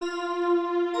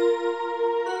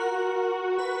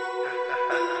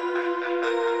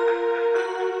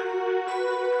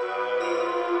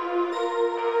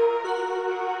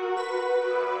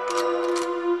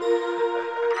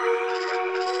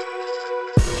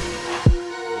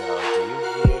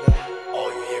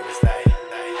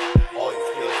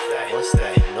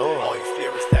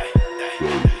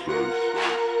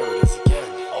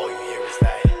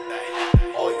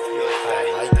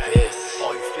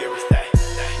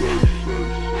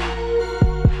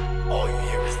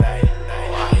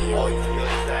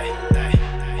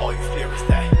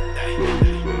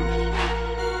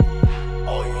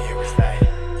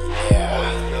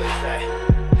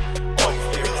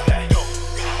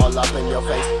all up in your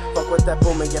face. Fuck with that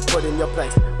boom and get put in your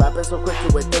place. Rapping so quick you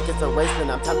would think it's a race,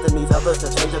 and I'm tempting these others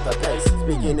to change at the pace.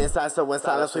 Speaking inside, so in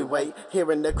silence we wait.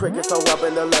 Hearing the crickets so up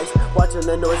in the lace. Watching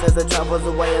the noise as it travels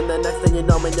away, and the next thing you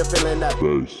know, man, you're feeling that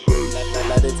bass.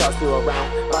 Let it toss you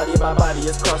around. Body by body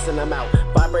is crossing them out.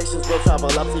 Vibrations will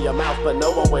travel up to your mouth, but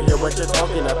no one will hear what you're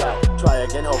talking about. Try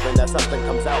again hoping that something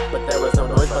comes out, but there is no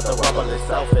noise but the rumble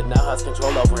itself. It now has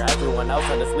control over everyone else,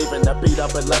 and it's leaving the beat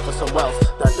up and left for some else.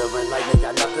 Thunder and lightning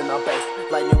got nothing on base.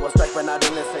 Lightning will strike but not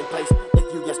in the same place.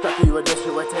 If you get struck you would miss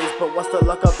your taste, but what's the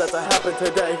luck of that to happen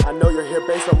today? I know you're here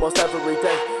bass almost every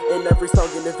day, in every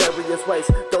song in the various ways.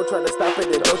 Don't try to stop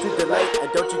it and don't you delay, and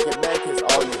don't you get mad cause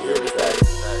all you hear is that.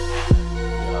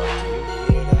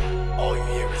 All you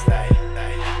hear is that.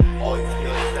 All you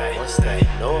feel is that. What's that?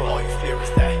 No. All you feel is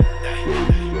that.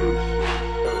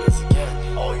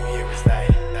 All you hear is that.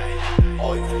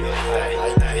 All you feel is that.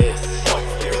 Like this. All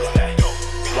you hear is that.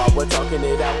 While we're talking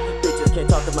it out, bitches can't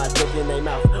talk if my dick in their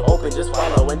mouth. Open, just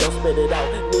swallow and don't spit it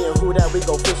out. Me and who that we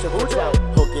go fishing for trout.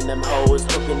 Hooking them hoes,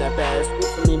 hooking that bass.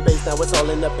 With mean bass, now it's all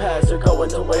in the past. You're going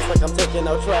to waste like I'm taking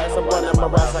out trash. I'm running my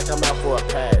raps like I'm out for a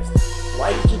pass. Why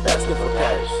you keep asking for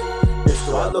cash? Bitch,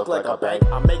 do I look like a bank?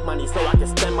 I make money so I can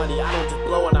spend money. I don't just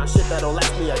blow it on shit that'll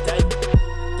last me a day.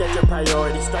 Get your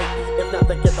priorities straight. If not,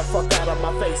 then get the fuck out of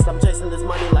my face. I'm chasing this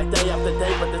money like day after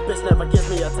day, but this bitch never gives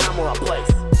me a time or a place.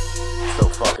 So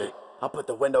fuck it. I put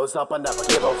the windows up, I never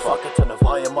give a fuck. I turn the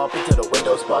volume up until the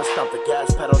windows bust. Stomp the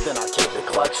gas pedal, then I keep the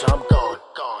clutch. I'm gone.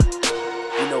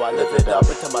 You know I live it up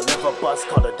until my liver bust.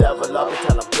 Call the devil up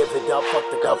until I'm give it up. Fuck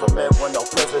the government, we're no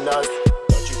prisoners.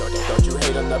 Don't you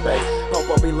hate on the bass? Hope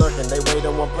I'll be lurking, they wait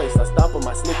in one place. I stop with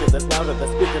my sneakers, it's louder the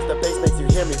speakers. The bass makes you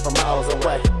hear me from miles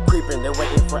away. Creeping, they're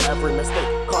waiting for every mistake.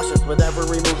 Cautious with every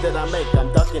move that I make.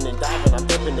 I'm ducking and diving, I'm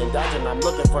dipping and dodging. I'm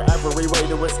looking for every way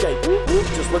to escape.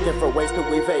 Just looking for ways to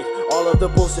evade all of the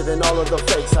bullshit and all of the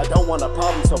fakes. I don't want a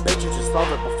problem, so bitch you just solve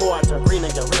it before I turn green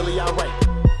and get really irate.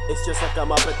 It's just like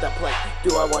I'm up at the plate.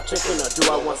 Do I want chicken or do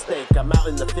I want steak? I'm out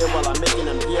in the field while I'm making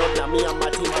them yield. Now me and my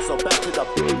team hustle back to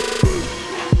the